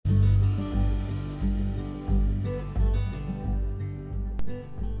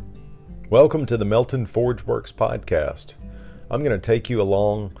Welcome to the Melton Forge Works podcast. I'm going to take you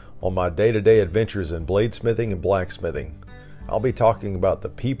along on my day-to-day adventures in bladesmithing and blacksmithing. I'll be talking about the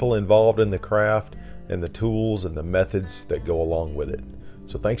people involved in the craft and the tools and the methods that go along with it.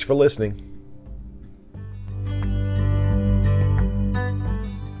 So thanks for listening.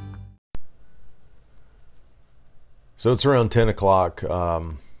 So it's around 10 o'clock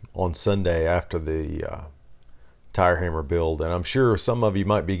on Sunday after the tire hammer build, and I'm sure some of you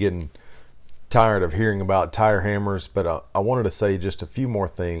might be getting tired of hearing about tire hammers, but I wanted to say just a few more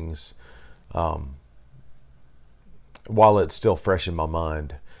things while it's still fresh in my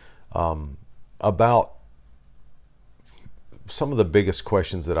mind about some of the biggest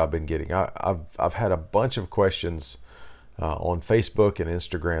questions that I've been getting. I've had a bunch of questions on Facebook and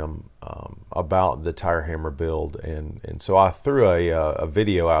Instagram about the tire hammer build, and so I threw a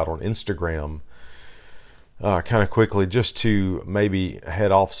video out on Instagram kind of quickly just to maybe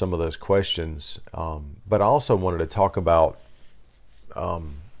head off some of those questions. But I also wanted to talk about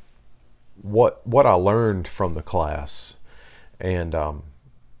what I learned from the class and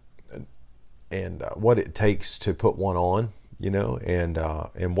what it takes to put one on,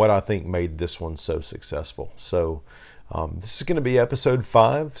 and what I think made this one so successful. So this is going to be episode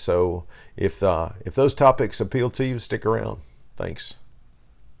 5. So if those topics appeal to you, stick around. Thanks.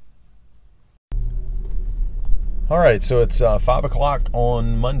 All right, so it's 5 o'clock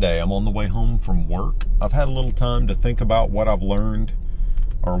on Monday. I'm on the way home from work. I've had a little time to think about what I've learned,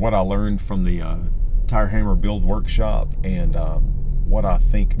 or what I learned from the tire hammer build workshop, and what I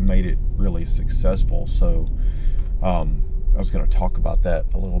think made it really successful. So I was going to talk about that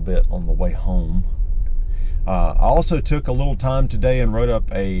a little bit on the way home. I also took a little time today and wrote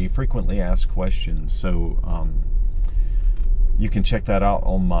up a frequently asked questions. So you can check that out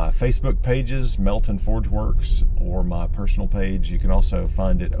on my Facebook pages, Melton Forge Works, or my personal page. You can also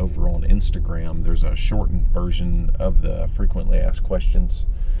find it over on Instagram. There's a shortened version of the frequently asked questions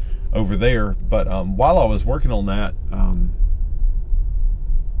over there. But while I was working on that,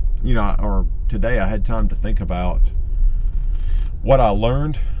 today I had time to think about what I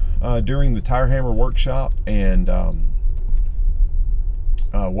learned during the tire hammer workshop, and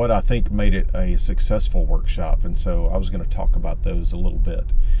what I think made it a successful workshop. And so I was going to talk about those a little bit.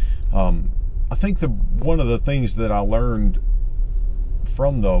 I think one of the things that I learned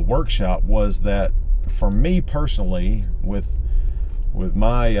from the workshop was that for me personally, with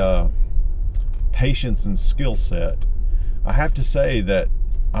my patience and skill set, I have to say that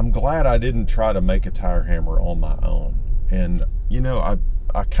I'm glad I didn't try to make a tire hammer on my own. And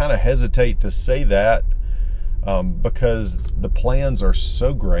I kind of hesitate to say that because the plans are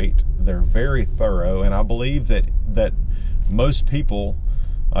so great, they're very thorough, and I believe that most people,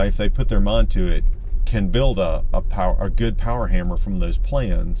 if they put their mind to it, can build a good power hammer from those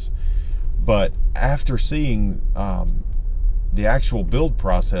plans. But after seeing the actual build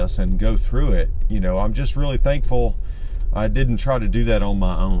process and go through it, I'm just really thankful I didn't try to do that on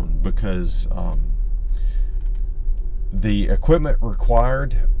my own, because the equipment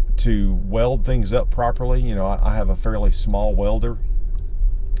required to weld things up properly, I have a fairly small welder,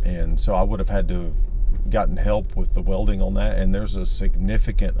 and so I would have had to have gotten help with the welding on that, and there's a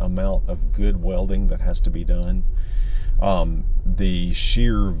significant amount of good welding that has to be done. The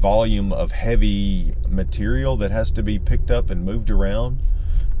sheer volume of heavy material that has to be picked up and moved around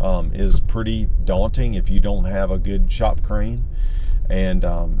is pretty daunting if you don't have a good shop crane. And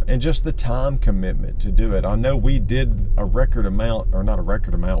just the time commitment to do it. I know we did a we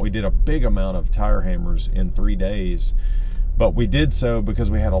did a big amount of tire hammers in 3 days, but we did so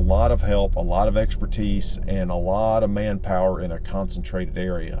because we had a lot of help, a lot of expertise, and a lot of manpower in a concentrated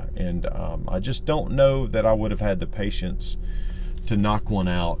area. And I just don't know that I would have had the patience to knock one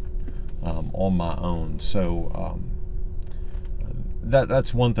out on my own. So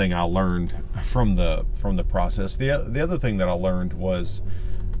that's one thing I learned from the process. The other thing that I learned was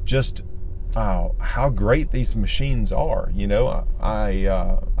just how great these machines are.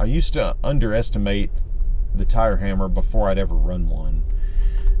 I used to underestimate the tire hammer before I'd ever run one,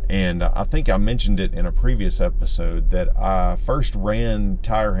 and I think I mentioned it in a previous episode that I first ran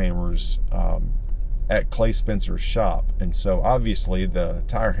tire hammers at Clay Spencer's shop, and so obviously the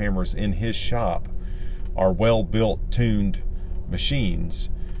tire hammers in his shop are well built, tuned machines,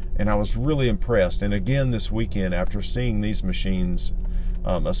 and I was really impressed. And again this weekend, after seeing these machines,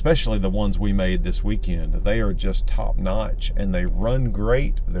 especially the ones we made this weekend, they are just top notch, and they run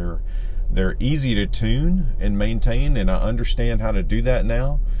great. They're easy to tune and maintain, and I understand how to do that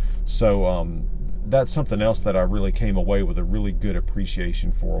now. So that's something else that I really came away with a really good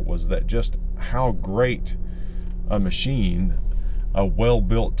appreciation for, was that just how great a machine a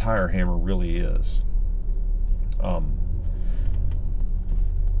well-built tire hammer really is.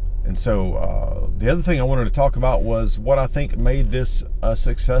 And so the other thing I wanted to talk about was what I think made this a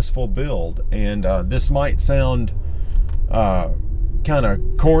successful build. And this might sound kind of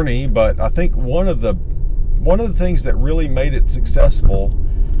corny, but I think one of the things that really made it successful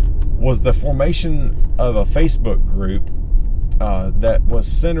was the formation of a Facebook group that was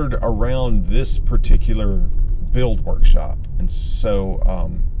centered around this particular build workshop. And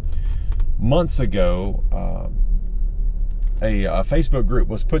so months ago, a Facebook group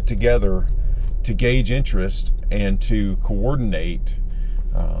was put together to gauge interest and to coordinate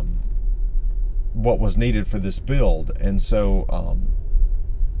what was needed for this build. And so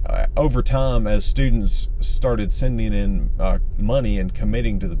over time, as students started sending in money and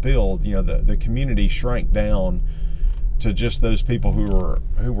committing to the build, the community shrank down to just those people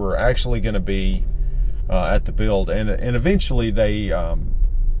who were actually going to be at the build. And eventually they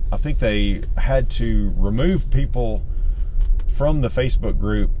I think they had to remove people from the Facebook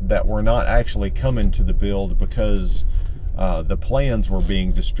group that were not actually coming to the build, because the plans were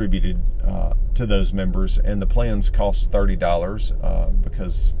being distributed to those members, and the plans cost $30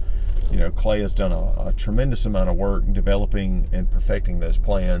 because Clay has done a tremendous amount of work developing and perfecting those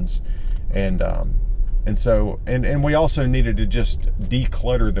plans, and we also needed to just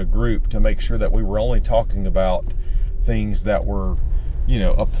declutter the group to make sure that we were only talking about things that were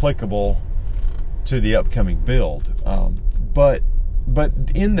applicable to the upcoming build. But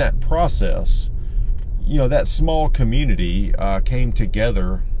in that process, that small community came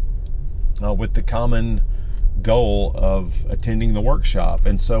together with the common goal of attending the workshop.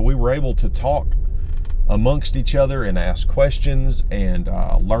 And so we were able to talk amongst each other and ask questions and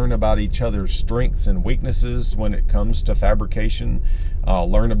learn about each other's strengths and weaknesses when it comes to fabrication,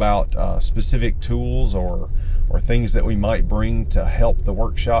 learn about specific tools or things that we might bring to help the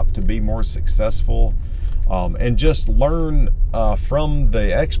workshop to be more successful. And just learn from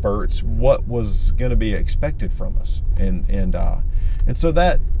the experts what was going to be expected from us, and so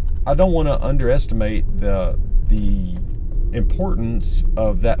that I don't want to underestimate the importance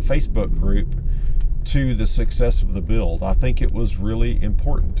of that Facebook group to the success of the build. I think it was really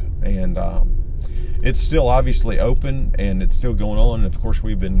important, and it's still obviously open and it's still going on. And of course,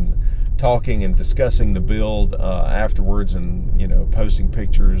 we've been talking and discussing the build afterwards, and posting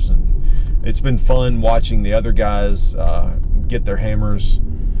pictures, and it's been fun watching the other guys get their hammers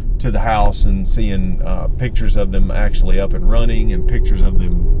to the house and seeing pictures of them actually up and running and pictures of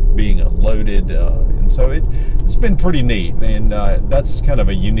them being unloaded, and so it's been pretty neat. And that's kind of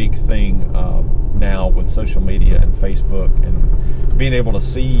a unique thing now with social media and Facebook, and being able to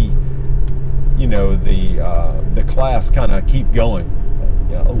see the class kind of keep going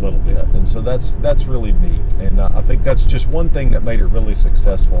a little bit. And so that's really neat, and I think that's just one thing that made it really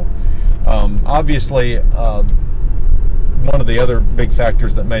successful. Obviously, one of the other big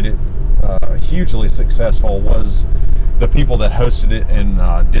factors that made it hugely successful was the people that hosted it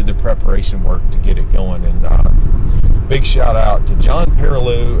and did the preparation work to get it going. And big shout out to John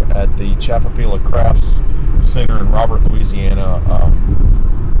Perilou at the Chapapila Crafts Center in Robert, Louisiana.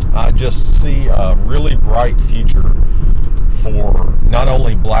 I just see a really bright future for not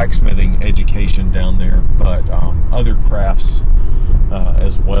only blacksmithing education down there, but other crafts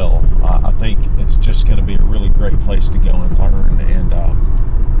as well. I think it's just going to be a really great place to go and learn. And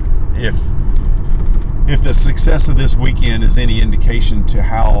if the success of this weekend is any indication to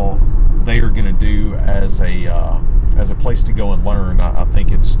how they are going to do as a place to go and learn, I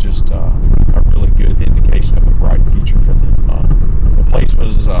think it's just a really good indication of a bright future for them. The place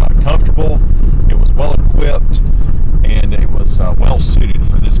was comfortable, it was well equipped, and it was well suited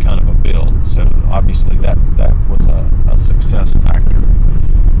for this kind of a build. So obviously that was a success factor.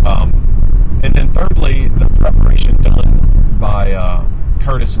 And then thirdly, the preparation done by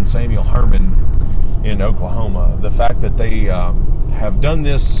Curtis and Samuel Herman in Oklahoma. The fact that they have done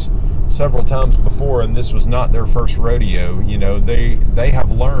this several times before, and this was not their first rodeo. They have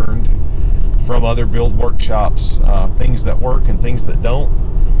learned from other build workshops things that work and things that don't,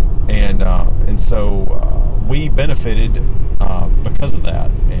 and so we benefited because of that.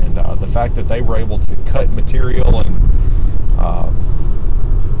 And the fact that they were able to cut material and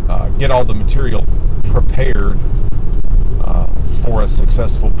get all the material prepared for a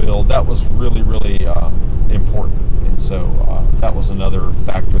successful build, that was really, really important. And so that was another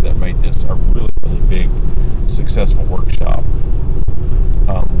factor that made this a really, really big, successful workshop.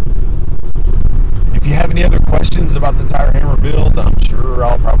 If you have any other questions about the tire hammer build, I'm sure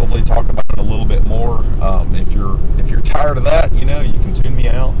I'll probably talk about it a little bit more. If you're tired of that, you can tune me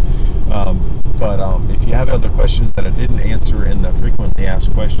out. But if you have other questions that I didn't answer in the frequently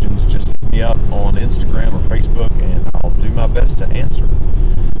asked questions, just hit me up on Instagram or Facebook, and I'll do my best to answer.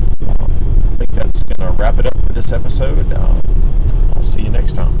 I think that's going to wrap it up for this episode. I'll see you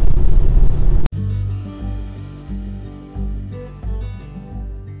next time.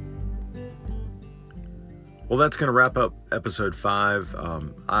 Well, that's going to wrap up episode 5.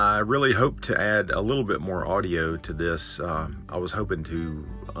 I really hope to add a little bit more audio to this. I was hoping to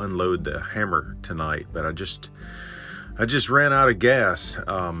unload the hammer tonight, but I just ran out of gas.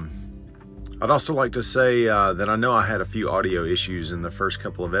 I'd also like to say that I know I had a few audio issues in the first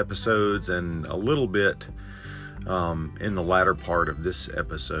couple of episodes and a little bit in the latter part of this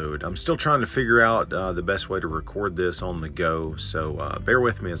episode. I'm still trying to figure out the best way to record this on the go, so bear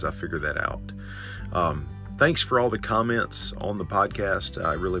with me as I figure that out. Thanks for all the comments on the podcast.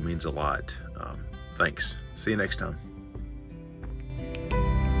 It really means a lot. Thanks. See you next time.